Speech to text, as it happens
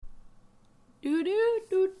Do do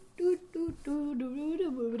do do do do do do do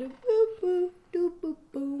do do do do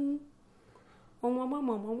do.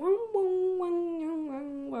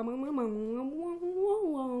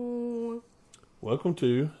 Welcome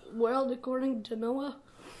to World According to Noah.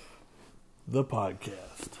 the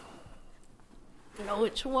podcast. No,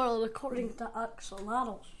 it's World According to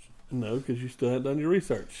Axolotls. No, because you still haven't done your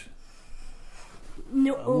research.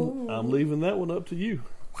 No. I'm leaving that one up to you.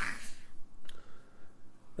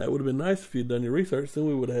 That would have been nice if you'd done your research, then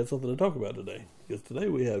we would have had something to talk about today. Because today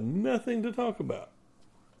we have nothing to talk about.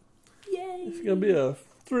 Yay. It's going to be a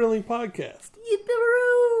thrilling podcast.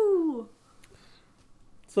 Yippee-roo.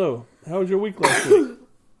 So, how was your week last week?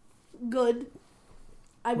 Good.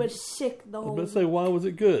 I was sick the I whole was about to say, why was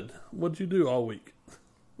it good? What did you do all week?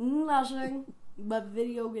 Nothing but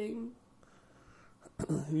video game.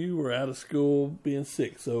 You were out of school being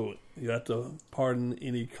sick, so you have to pardon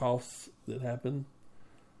any coughs that happened.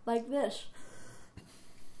 Like this.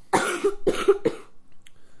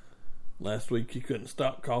 Last week you couldn't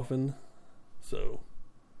stop coughing, so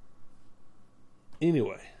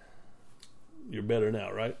anyway, you're better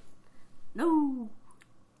now, right? No.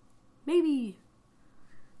 Maybe.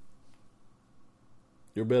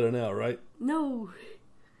 You're better now, right? No.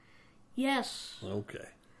 Yes. Okay.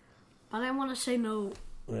 But I want to say no.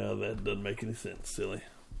 Well, that doesn't make any sense, silly.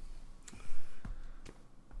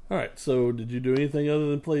 Alright, so did you do anything other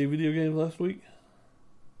than play video games last week?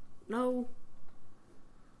 No.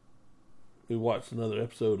 We watched another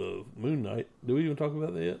episode of Moon Knight. Did we even talk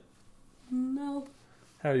about that yet? No.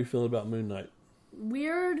 How are you feeling about Moon Knight?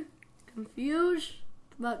 Weird. Confused.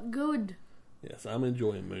 But good. Yes, I'm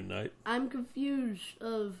enjoying Moon Knight. I'm confused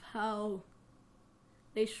of how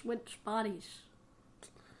they switch bodies.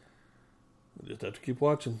 We just have to keep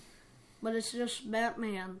watching. But it's just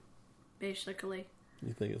Batman, basically.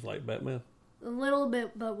 You think it's like Batman? A little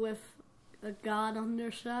bit, but with a god on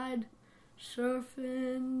their side.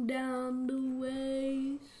 Surfing down the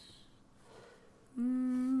waves.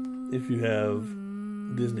 If you have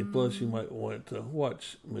Disney Plus, you might want to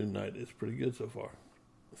watch Moon Knight. It's pretty good so far.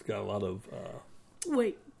 It's got a lot of...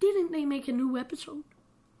 Wait, didn't they make a new episode?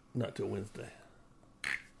 not till Wednesday.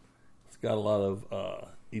 It's got a lot of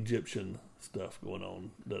Egyptian stuff going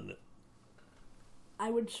on, doesn't it? I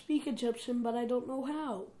would speak Egyptian, but I don't know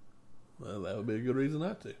how. Well, that would be a good reason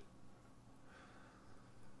not to.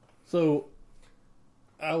 So,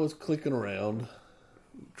 I was clicking around,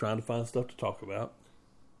 trying to find stuff to talk about.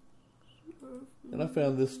 And I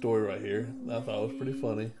found this story right here that I thought was pretty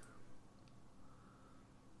funny.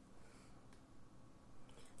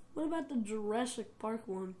 What about the Jurassic Park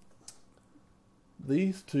one?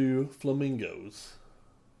 These two flamingos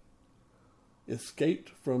escaped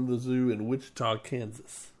from the zoo in Wichita,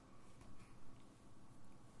 Kansas.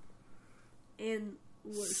 And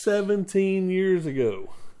were 17 years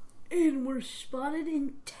ago. spotted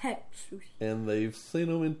in Texas. And they've seen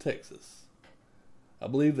them in Texas. I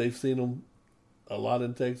believe they've seen them a lot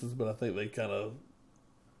in Texas, but I think they kind of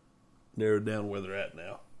narrowed down where they're at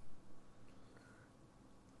now.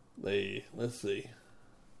 Let's see.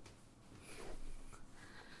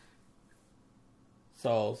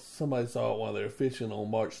 Somebody saw it while they were fishing on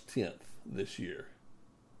March 10th this year.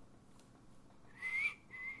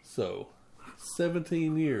 So,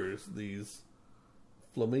 17 years, these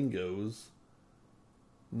flamingos,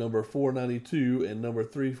 number 492 and number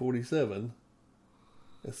 347,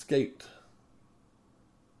 escaped.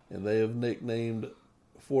 And they have nicknamed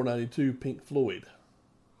 492 Pink Floyd.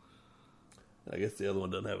 I guess the other one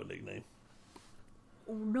doesn't have a nickname.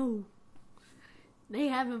 Oh no. They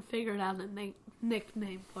haven't figured out a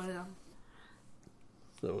nickname for them.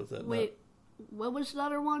 So is that Wait, what was the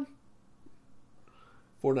other one?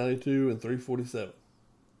 492 and 347.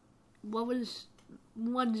 What was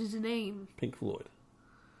one's name? Pink Floyd.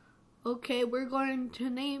 Okay, we're going to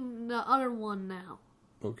name the other one now.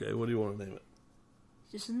 Okay, what do you want to name it?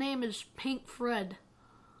 His name is Pink Fred.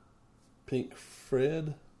 Pink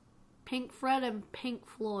Fred? Pink Fred and Pink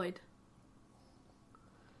Floyd.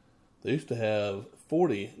 They used to have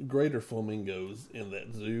 40 greater flamingos in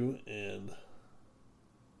that zoo, and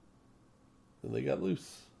then they got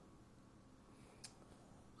loose.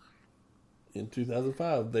 In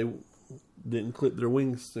 2005, they didn't clip their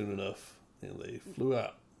wings soon enough, and they flew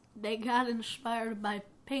out. They got inspired by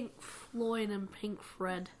Pink Floyd and Pink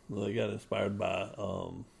Fred. Well, they got inspired by,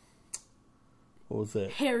 what was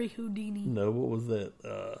that? Harry Houdini. No, what was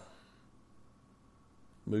that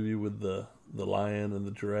movie with the lion and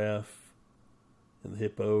the giraffe and the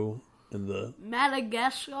hippo and the...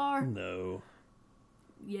 Madagascar? No.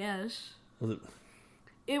 Yes. Was it...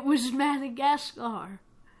 It was Madagascar.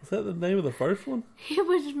 Is that the name of the first one? It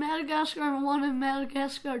was Madagascar 1 and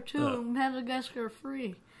Madagascar 2 Oh. and Madagascar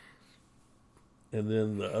 3. And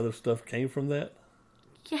then the other stuff came from that?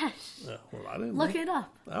 Yes. Oh, well, I didn't Look know. it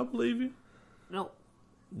up. I believe you. No,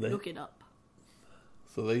 They, look it up.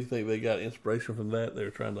 so they think they got inspiration from that? They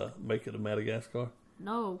were trying to make it a Madagascar?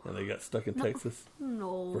 No. And they got stuck in Texas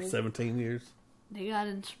No. for 17 years? They got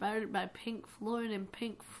inspired by Pink Floyd and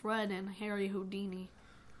Pink Fred and Harry Houdini.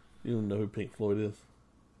 You don't know who Pink Floyd is?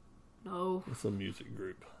 No. It's a music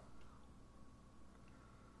group.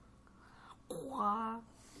 Quack.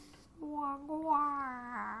 Quack,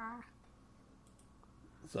 quack.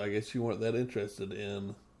 So I guess you weren't that interested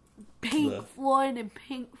in Pink The- Floyd and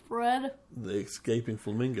Pink Fred. the escaping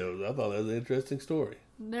flamingos. I thought that was an interesting story.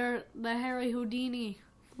 They're the Harry Houdini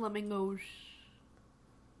flamingos.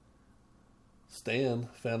 Stan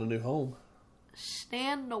found a new home.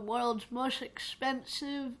 Stan, the world's most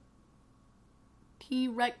expensive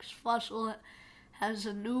T-Rex fossil, has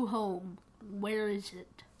a new home. Where is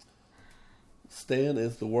it? Stan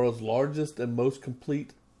is the world's largest and most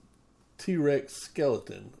complete T-Rex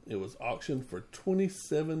skeleton. It was auctioned for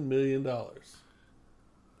 $27 million.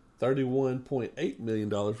 $31.8 million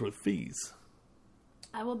with fees.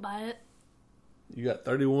 I will buy it. You got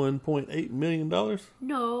 $31.8 million? No,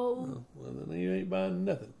 Oh, well, then you ain't buying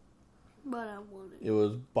nothing. but I want it. It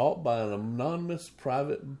was bought by an anonymous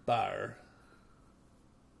private buyer.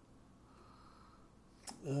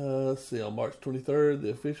 Let's see, on March 23rd, the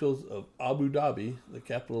officials of Abu Dhabi, the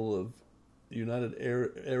capital of the United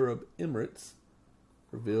Arab Emirates,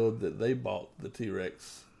 revealed that they bought the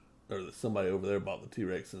T-Rex, or that somebody over there bought the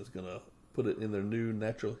T-Rex and is going to put it in their new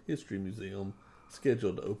natural history museum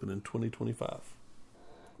scheduled to open in 2025.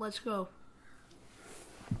 Let's go.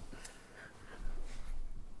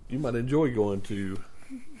 You might enjoy going to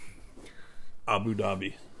Abu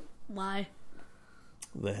Dhabi. Why?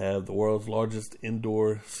 They have the world's largest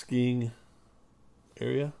indoor skiing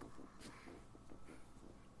area.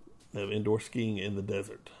 They have indoor skiing in the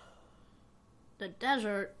desert. The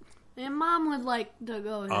desert. And Mom would like to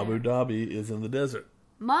go there. Abu Dhabi is in the desert.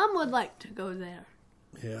 Mom would like to go there.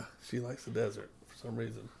 Yeah, she likes the desert for some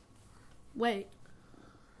reason. Wait.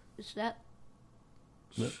 Is that...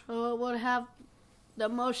 Yep. So it would have the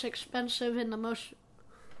most expensive and the most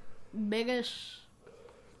biggest...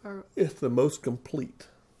 Or It's the most complete.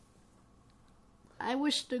 I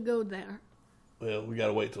wish to go there. Well, we got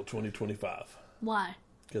to wait till 2025 Why?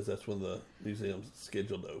 because that's when the museum's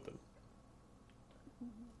scheduled to open.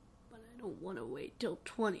 But I don't want to wait till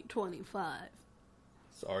 2025.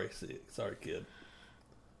 Sorry, kid.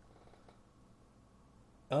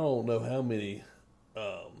 I don't know how many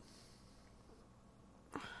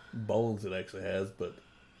bones it actually has, but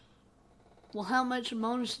Well, how much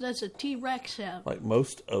bones does a T-Rex have? like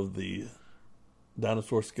most of the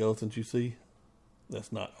dinosaur skeletons you see,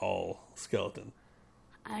 that's not all skeleton.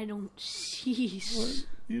 I don't see...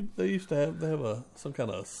 They have some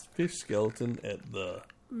kind of fish skeleton at the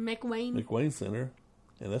McWayne? McWayne Center,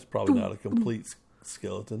 and that's probably not a complete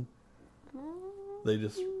skeleton. They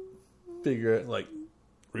just figure it like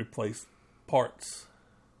replace parts.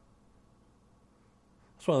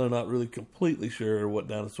 That's why they're not really completely sure what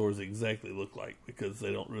dinosaurs exactly look like, because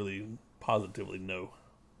they don't really positively know.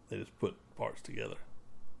 They just put parts together.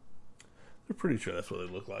 They're pretty sure that's what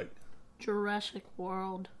they look like. Jurassic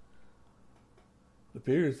World. It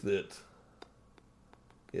appears that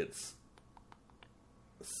it's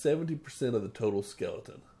 70% of the total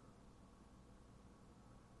skeleton.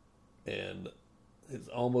 And his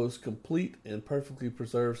almost complete and perfectly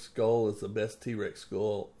preserved skull is the best T-Rex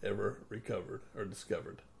skull ever recovered or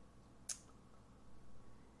discovered.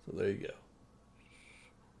 So there you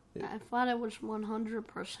go. I thought it was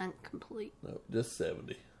 100% complete. No, just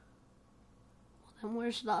 70. Then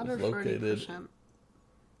where's the other It's located- 30%?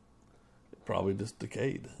 It probably just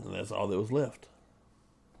decayed, and that's all that was left.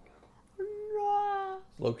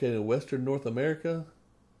 It's located in western North America.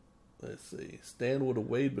 Let's see. Stan would have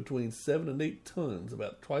weighed between 7 and 8 tons,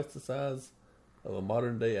 about twice the size of a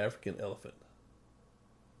modern-day African elephant.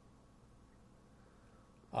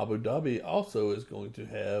 Abu Dhabi also is going to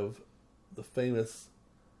have the famous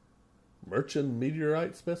Merchant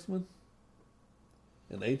meteorite specimen,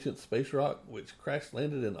 an ancient space rock which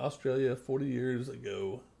crash-landed in Australia 40 years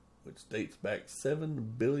ago, which dates back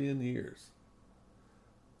 7 billion years.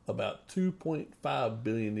 About 2.5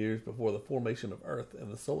 billion years before the formation of Earth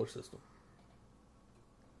and the solar system.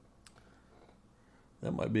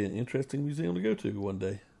 That might be an interesting museum to go to one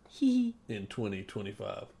day in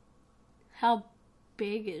 2025. How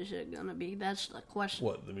big is it going to be? That's the question.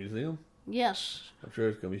 What, the museum? Yes. I'm sure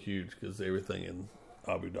it's going to be huge because everything in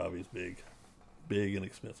Abu Dhabi is big. big and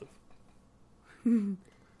expensive.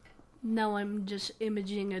 Now I'm just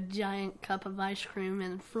imaging a giant cup of ice cream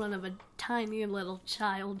in front of a tiny little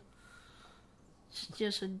child. It's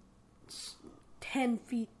just 10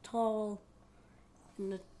 feet tall,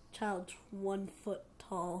 and the child's 1 foot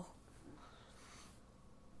tall.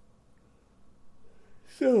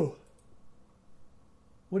 So,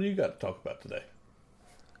 what do you got to talk about today?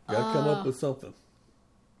 You got to come up with something.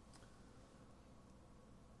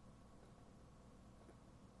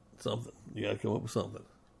 Something. You got to come up with something.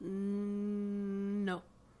 No,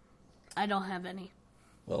 I don't have any.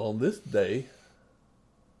 Well, on this day,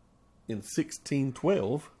 in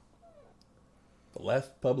 1612, the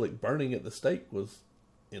last public burning at the stake was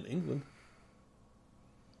in England.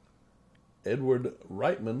 Edward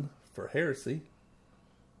Reitman for heresy.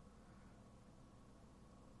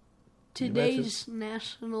 Today's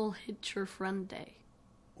National Hit Your Friend Day.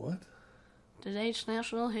 What? Today's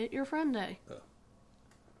National Hit Your Friend Day. Oh.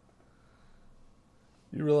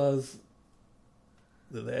 You realize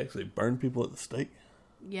that they actually burn people at the stake?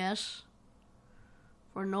 Yes.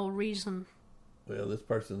 For no reason. Well, this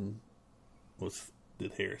person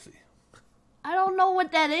did heresy. I don't know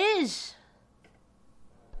what that is.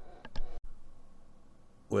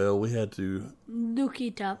 Well, we had to Look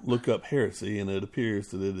it up. look up heresy, and it appears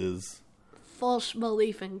that it is... False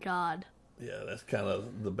belief in God. Yeah, that's kind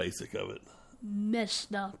of the basic of it.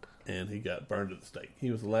 Messed up. And he got burned at the stake.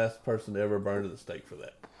 He was the last person ever burned at the stake for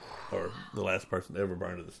that. Or the last person ever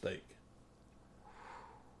burned at the stake.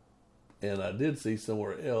 And I did see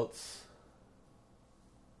somewhere else.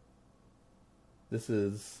 This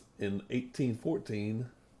is in 1814.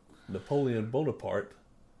 Napoleon Bonaparte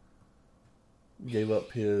gave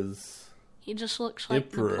up his He just looks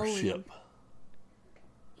like Napoleon. emperorship.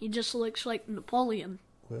 He just looks like Napoleon.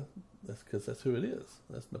 Well, that's because that's who it is.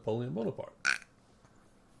 That's Napoleon Bonaparte.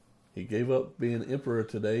 He gave up being emperor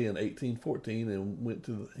today in 1814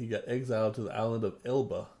 and he got exiled to the island of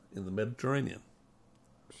Elba in the Mediterranean.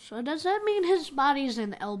 So does that mean his body's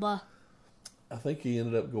in Elba? I think he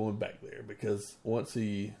ended up going back there because once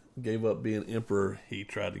he gave up being emperor, he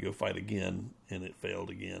tried to go fight again and it failed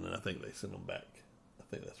again, and I think they sent him back. I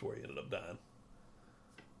think that's where he ended up dying.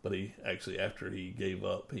 But he actually, after he gave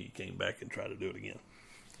up, he came back and tried to do it again.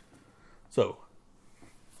 So,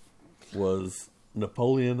 was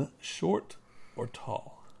Napoleon short or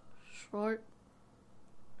tall? Short.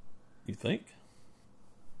 You think?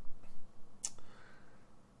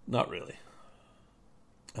 Not really.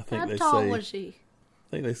 I think How tall was he? I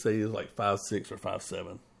think they say he was like 5'6" or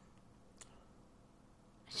 5'7".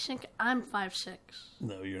 I think I'm 5'6".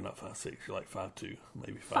 No, you're not 5'6". You're like 5'2",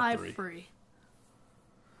 maybe 5'3". 5'3".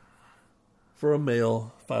 For a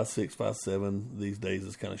male, 5'6", 5'7", these days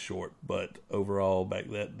is kind of short. But overall, back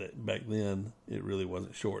then, it really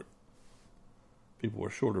wasn't short. People were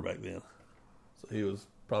shorter back then, so he was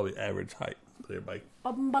probably average height. But everybody,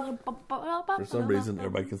 for some reason,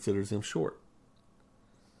 everybody considers him short.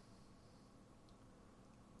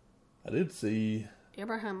 I did see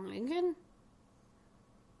Abraham Lincoln?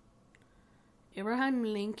 Abraham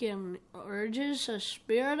Lincoln urges a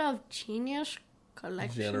spirit of generous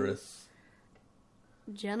collection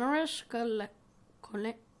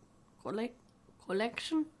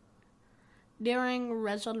during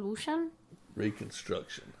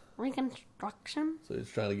Reconstruction. Reconstruction. So he's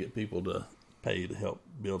trying to get people to pay to help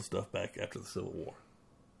build stuff back after the Civil War.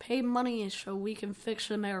 Pay money so we can fix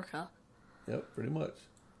America. Yep, pretty much.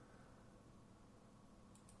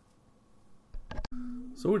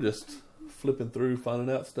 So we're just flipping through,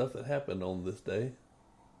 finding out stuff that happened on this day.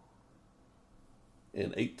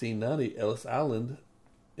 In 1890, Ellis Island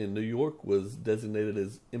in New York was designated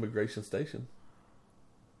as immigration station.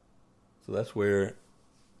 So that's where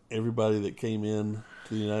everybody that came in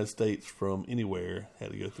to the United States from anywhere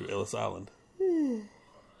had to go through Ellis Island.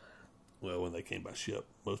 Well, when they came by ship,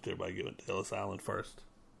 most everybody went to Ellis Island first.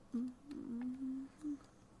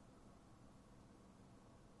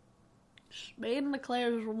 Spain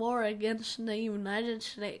declares war against the United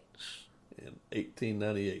States. In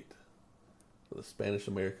 1898, for the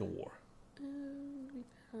Spanish-American War.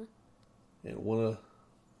 And one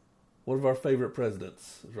of our favorite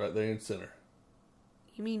presidents is right there in center.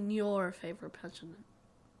 You mean your favorite president?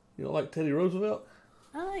 You don't like Teddy Roosevelt?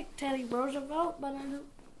 I like Teddy Roosevelt, but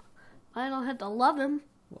I don't have to love him.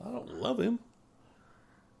 Well, I don't love him.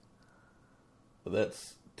 But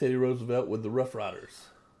that's Teddy Roosevelt with the Rough Riders.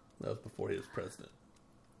 That was before he was president.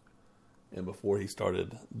 And before he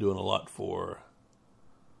started doing a lot for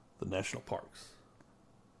the national parks.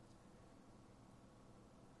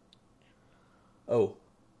 Oh,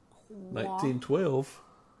 1912.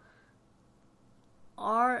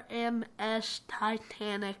 RMS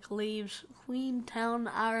Titanic leaves Queenstown,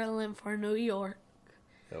 Ireland for New York.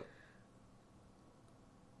 Yep.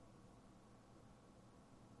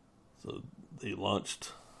 So they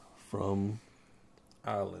launched from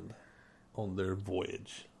Ireland on their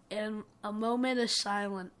voyage. And a moment of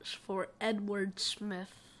silence for Edward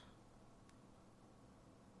Smith.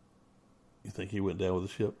 You think he went down with the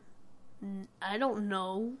ship? I don't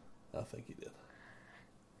know. I think he did.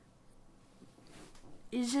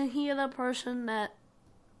 Isn't he the person that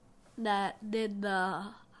did the...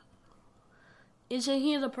 Isn't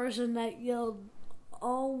he the person that yelled,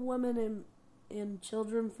 all women and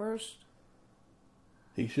children first?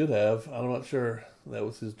 He should have. I'm not sure that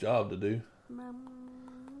was his job to do.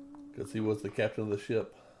 Because he was the captain of the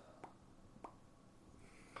ship.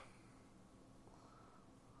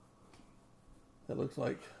 That looks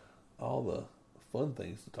like all the fun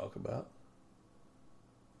things to talk about.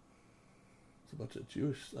 It's a bunch of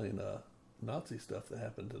Nazi stuff that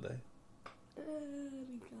happened today.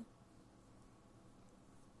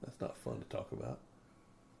 That's not fun to talk about.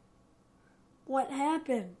 What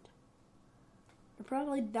happened? You're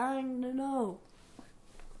probably dying to know.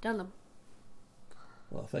 Tell them.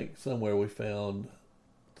 Well, I think somewhere we found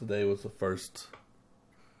today was the first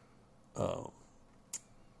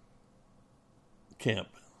camp.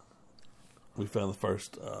 We found the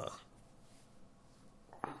first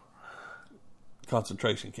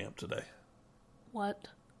concentration camp today. What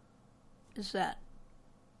is that?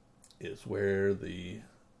 It's where the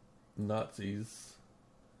Nazis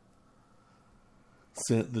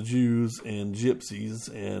sent the Jews and gypsies,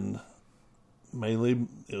 and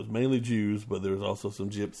it was mainly Jews, but there was also some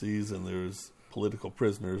gypsies and there's political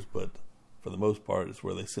prisoners, but for the most part it's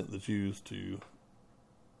where they sent the Jews to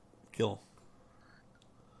kill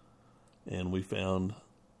them. And we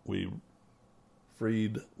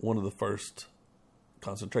freed one of the first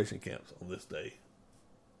concentration camps on this day.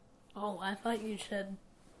 Oh, I thought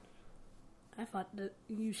that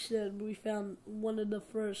you said we found one of the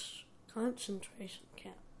first concentration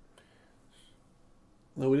camps.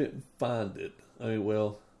 No, we didn't find it. I mean,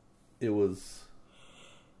 well, it was...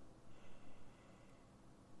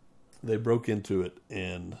 They broke into it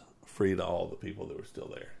and freed all the people that were still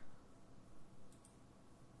there.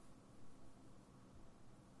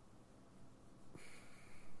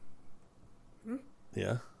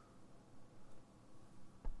 Yeah.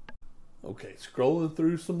 Okay, scrolling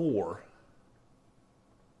through some more.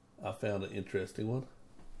 I found an interesting one.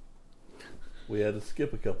 We had to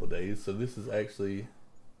skip a couple of days, so this is actually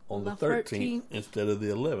on the 13th instead of the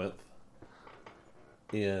 11th.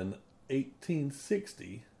 In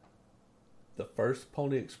 1860, the first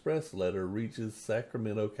Pony Express letter reaches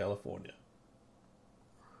Sacramento, California.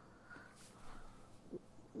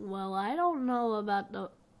 Well, I don't know about the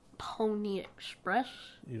Pony Express.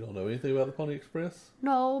 You don't know anything about the Pony Express?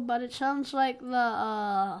 No, but it sounds like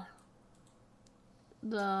the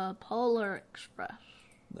Polar Express.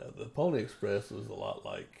 No, the Pony Express was a lot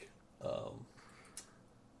like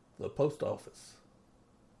the post office.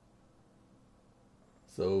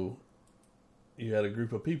 So you had a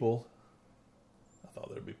group of people. I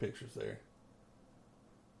thought there'd be pictures there.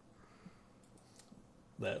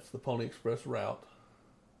 That's the Pony Express route.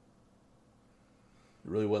 It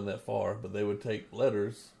really wasn't that far, but they would take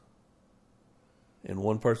letters, and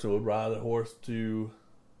one person would ride a horse to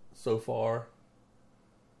so far,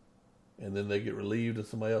 and then they get relieved, and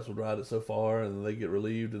somebody else would ride it so far, and then they get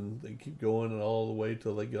relieved, and they keep going and all the way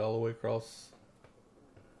till they get all the way across.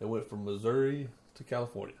 They went from Missouri to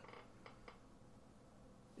California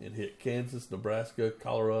and hit Kansas, Nebraska,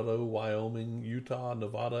 Colorado, Wyoming, Utah,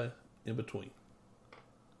 Nevada, in between.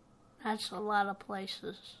 That's a lot of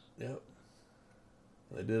places. Yep.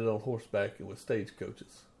 They did it on horseback and with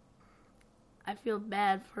stagecoaches. I feel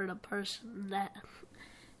bad for the person that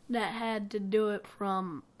had to do it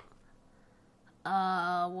from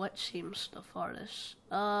what seems the farthest.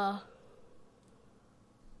 Well,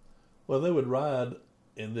 they would ride,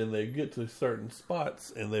 and then they'd get to certain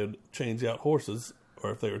spots, and they would change out horses,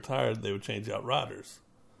 or if they were tired, they would change out riders.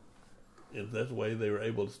 And that way they were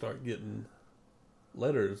able to start getting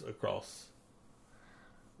letters across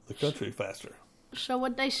the country faster. So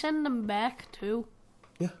would they send them back too?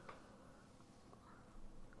 Yeah.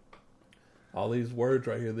 All these words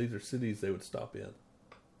right here, these are cities they would stop in.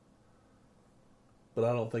 But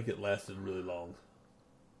I don't think it lasted really long.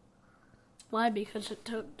 Why? Because it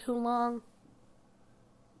took too long?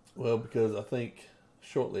 Well, because I think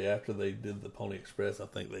shortly after they did the Pony Express, I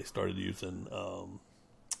think they started using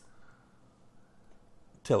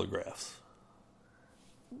telegraphs.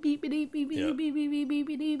 beep beep beep beep Yep. beep beep beep beep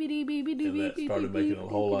beep beep beep beep beep And that started making it a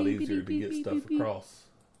whole lot easier to get stuff across.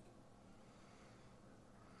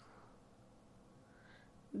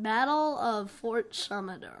 Battle of Fort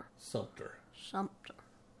Sumter. Sumter. Sumter.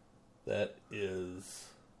 That is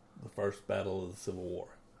the first battle of the Civil War.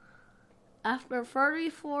 After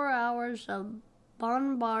 34 hours of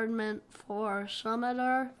bombardment, Fort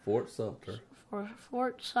Sumter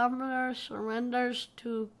surrenders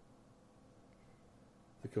to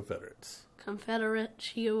The Confederates.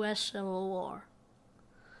 Confederate U.S. Civil War.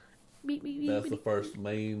 Beep, beep, beep, That's the beep. first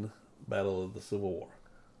main battle of the Civil War.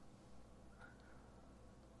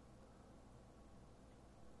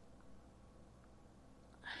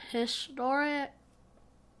 Historic.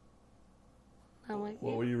 Oh, wait,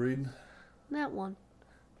 What were you reading? that one.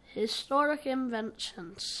 Historic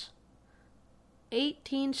inventions.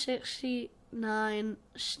 1869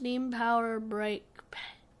 steam power brake.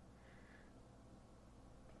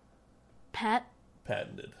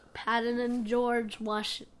 Patented. Patented George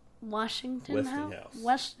Washington Westinghouse.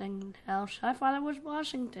 Westinghouse. I thought it was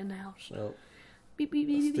Washington House. No, Beep, beep,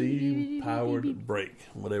 beep, beep, beep, beep, beep, beep, beep. steam-powered brake,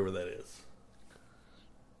 whatever that is.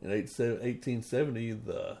 In 1870,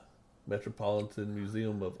 the Metropolitan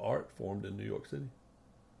Museum of Art formed in New York City.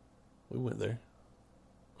 We went there.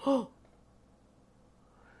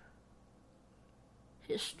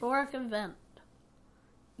 Historic event.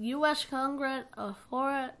 U.S. Congress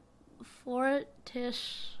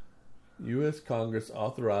Fortis. U.S. Congress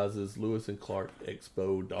authorizes Lewis and Clark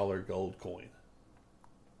Expo dollar gold coin.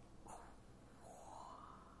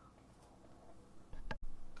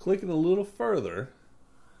 Clicking a little further,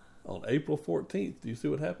 on April 14th, do you see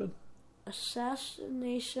what happened?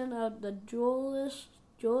 Assassination of the Julius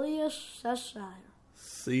Caesar.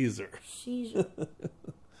 Caesar. Caesar.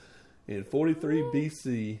 In 43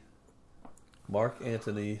 BC, Mark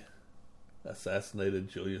Antony assassinated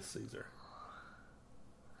Julius Caesar.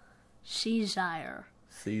 Caesar.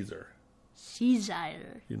 Caesar.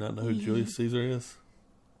 Caesar. You not know who Julius Caesar is?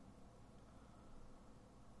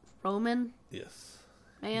 Roman Yes.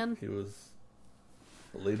 man. He was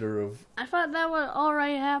the leader of... I thought that was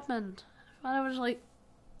already happened. I thought it was like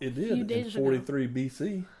It few did in days ago. 43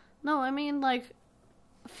 BC. no, I mean like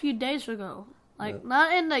a few days ago. Like Yep.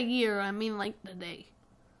 not in the year. I mean like the day.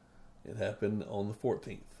 It happened on the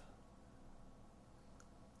 14th.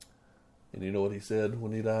 And you know what he said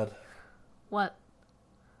when he died? What?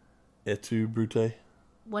 Et tu, Brute?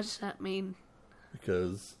 What's that mean?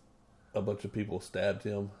 Because a bunch of people stabbed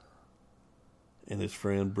him, and his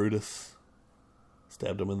friend Brutus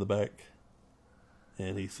stabbed him in the back.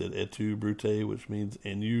 And he said, Et tu, Brute, which means,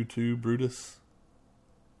 and you too, Brutus.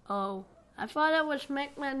 Oh, I thought it was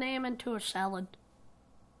make my name into a salad.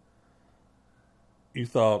 You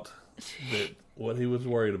thought that what he was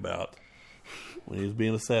worried about when he was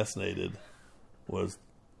being assassinated was,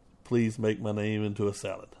 please make my name into a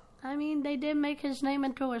salad. I mean, they did make his name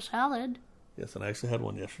into a salad. Yes, and I actually had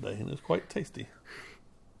one yesterday, and it was quite tasty.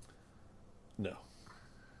 No.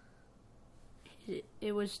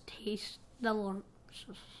 It was taste delicious.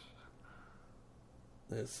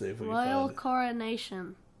 Let's see if we can Royal find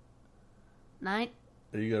coronation. it.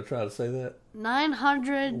 Are you going to try to say that?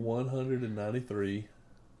 900 193.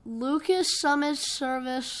 Lucas Summit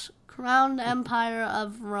Service crowned Empire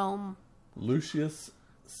of Rome. Lucius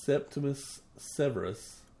Septimus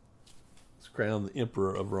Severus is crowned the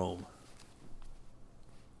Emperor of Rome.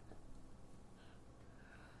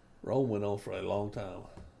 Rome went on for a long time.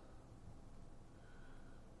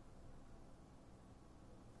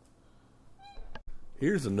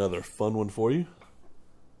 Here's another fun one for you.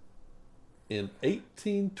 In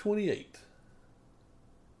 1828,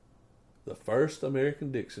 the first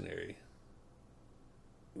American dictionary,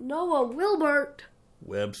 Noah Wilbert.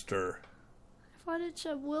 Webster. I thought it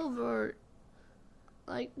said Wilbert.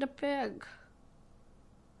 Like the pig.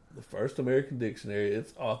 The first American dictionary,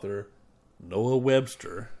 its author, Noah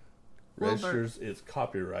Webster, Wilbert. registers its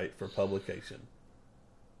copyright for publication.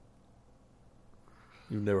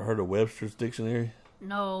 You've never heard of Webster's dictionary?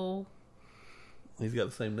 No. He's got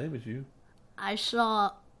the same name as you. I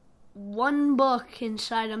saw one book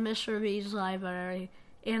inside of Mr. V's library,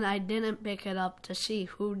 and I didn't pick it up to see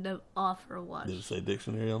who the author was. Did it say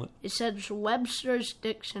dictionary on it? It says Webster's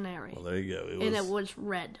Dictionary, Well, there you go. and it was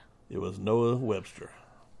red. It was Noah Webster.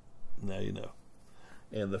 Now you know.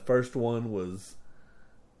 And the first one was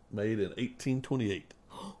made in 1828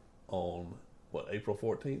 on, what, April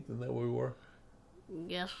 14th? Isn't that where we were?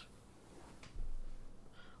 Yes.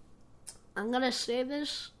 I'm gonna say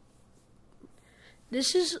this.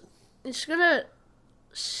 It's gonna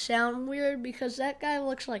sound weird because that guy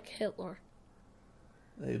looks like Hitler.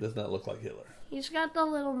 He does not look like Hitler. He's got the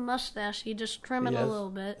little mustache. You just trim it a little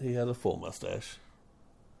bit. He has a full mustache.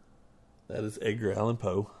 That is Edgar Allan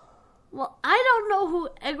Poe. Well, I don't know who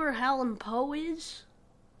Edgar Allan Poe is.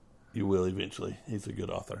 You will eventually. He's a good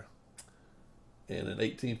author. And in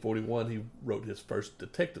 1841, he wrote his first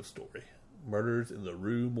detective story, Murders in the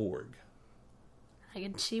Rue Morgue. I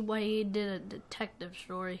can see why he did a detective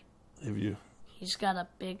story. Have you? He's got a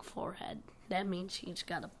big forehead. That means he's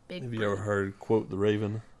got a big Have brain. you ever heard Quote the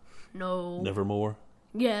Raven? No. Nevermore?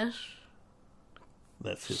 Yes.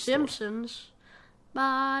 That's his Simpsons. story.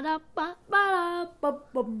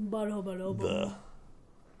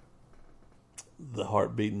 The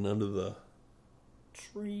heart beating under the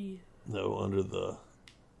tree. No, under the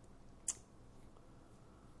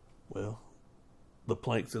the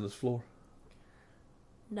planks in his floor.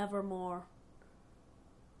 Nevermore.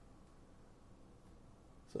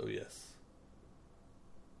 So yes.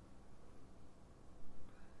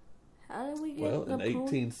 How did we get Well, in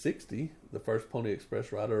 1860, the first Pony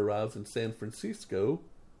Express rider arrives in San Francisco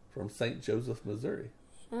from St. Joseph, Missouri.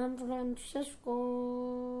 San Francisco.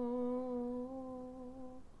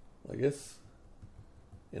 I guess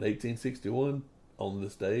in 1861, on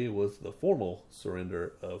this day, was the formal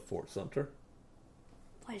surrender of Fort Sumter.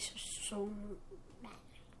 Why is it so...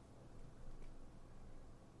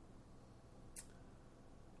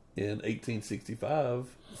 In 1865,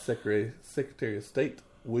 Secretary of State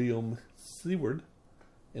William Seward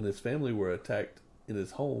and his family were attacked in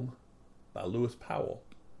his home by Lewis Powell,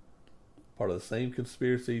 part of the same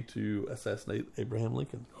conspiracy to assassinate Abraham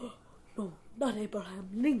Lincoln. No, not Abraham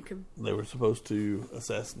Lincoln. They were supposed to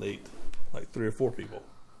assassinate like 3 or 4 people.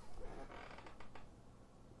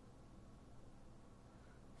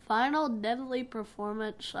 Final deadly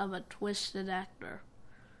performance of a twisted actor.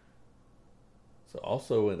 So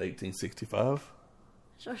also in 1865.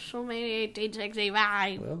 So many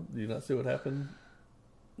 1865. Well, do you not see what happened?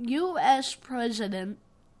 U.S. President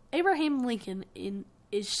Abraham Lincoln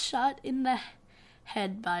is shot in the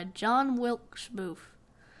head by John Wilkes Booth.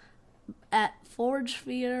 At Ford's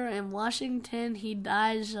Theater in Washington, he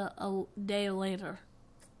dies a day later.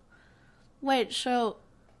 Wait, so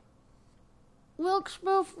Wilkes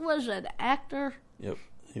Booth was an actor? Yep,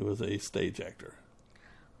 he was a stage actor.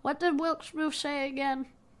 What did Wilkes Booth say again?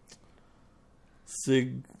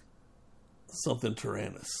 Sig something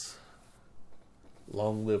Tyrannus.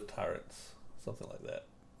 Long live tyrants. Something like that.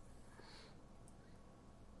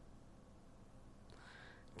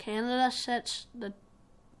 Canada sets the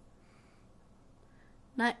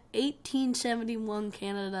 1871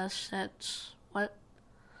 Canada sets what?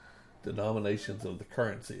 Denominations of the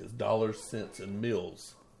currency is dollars, cents, and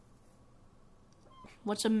mills.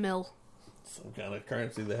 What's a mill? Some kind of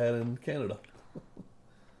currency they had in Canada.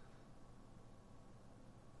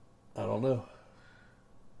 I don't know.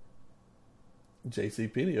 J.C.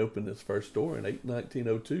 Penney opened its first store in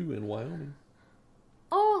 1902 in Wyoming.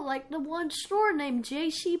 Oh, like the one store named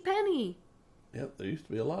J.C. Penney. Yep, there used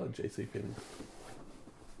to be a lot of J.C. Penney.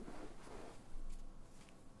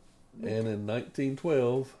 And in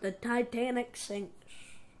 1912, the Titanic sinks.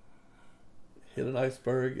 Hit an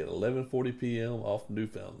iceberg at 11:40 p.m. off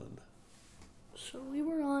Newfoundland. So we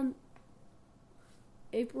were on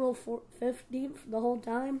April 15th the whole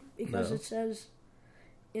time? Because No. It says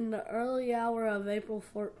in the early hour of April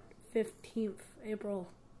 15th, April.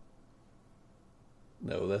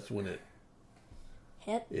 No, that's when it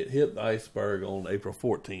Hit? It hit the iceberg on April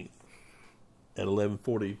 14th at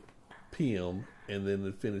 11:40 p.m. and then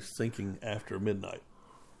it finished sinking after midnight.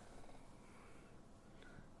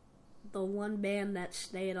 The one band that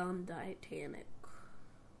stayed on Titanic.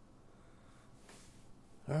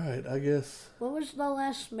 All right, I guess. What was the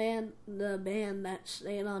last band that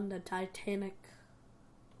stayed on the Titanic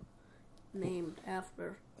named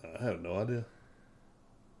after? I have no idea.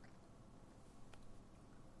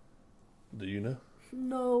 Do you know?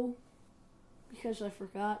 No, because I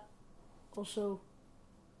forgot. Also,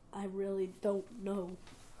 I really don't know.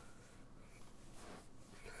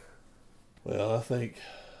 Well, I think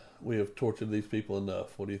we have tortured these people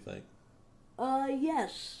enough. What do you think?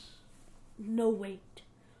 Yes. No, wait.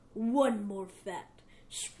 One more fact.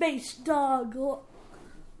 Space Dog.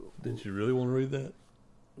 Did you really want to read that?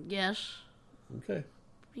 Yes. Okay.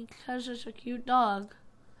 Because it's a cute dog.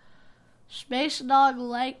 Space Dog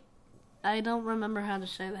I don't remember how to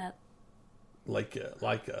say that. Leica.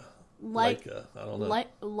 I don't know.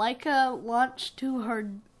 Leica launched to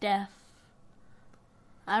her death.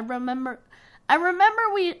 I remember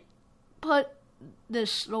we put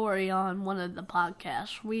this story on one of the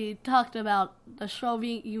podcasts. We talked about the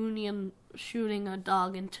Soviet Union shooting a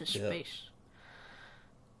dog into space.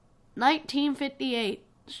 1958.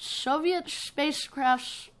 Soviet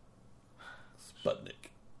spacecraft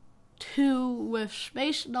Sputnik. 2 with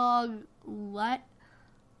space dog Laika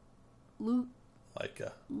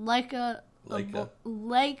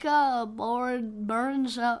aboard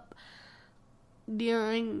burns up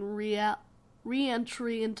during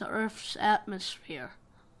re-entry into Earth's atmosphere.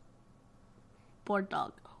 Poor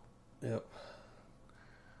dog. Yep.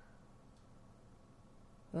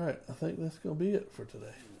 All right, I think that's going to be it for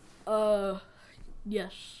today.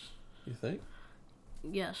 Yes. You think?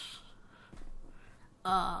 Yes.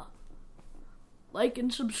 Like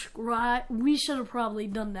and subscribe. We should have probably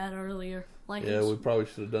done that earlier. Yeah, we probably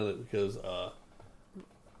should have done it because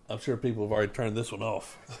I'm sure people have already turned this one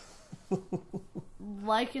off.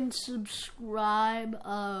 Like and subscribe.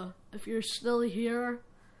 If you're still here,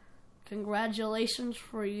 congratulations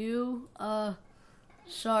for you.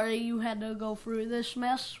 Sorry you had to go through this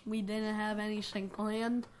mess. We didn't have anything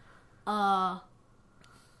planned.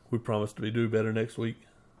 We promise to do better next week.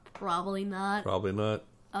 Probably not. Probably not.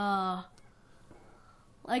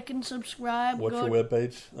 Like and subscribe. What's your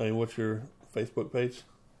webpage? What's your Facebook page?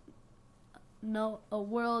 A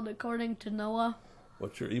World According to Noah.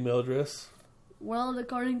 What's your email address?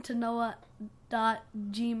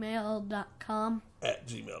 worldaccordingtonoah.gmail.com. At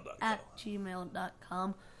gmail.com. At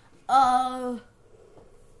gmail.com.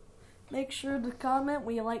 Make sure to comment.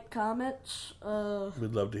 We like comments.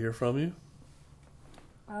 We'd love to hear from you.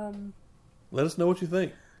 Let us know what you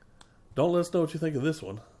think. Don't let us know what you think of this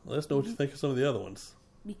one. Let us know what you think of some of the other ones.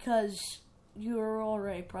 Because you were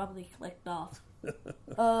already probably clicked off.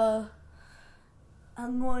 I'm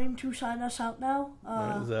going to sign us out now. All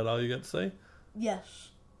right, is that all you got to say? Yes.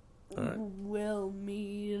 All right. We'll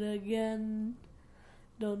meet again.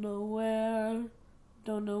 Don't know where,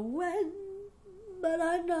 don't know when, but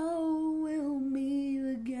I know we'll meet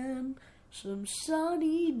again some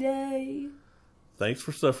sunny day. Thanks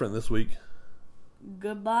for suffering this week.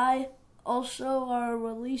 Goodbye. Also, our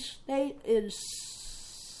release date is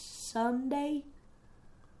Sunday.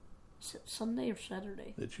 Is it Sunday or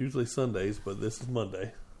Saturday? It's usually Sundays, but this is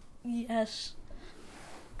Monday. Yes.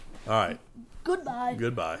 All right. Goodbye.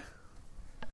 Goodbye.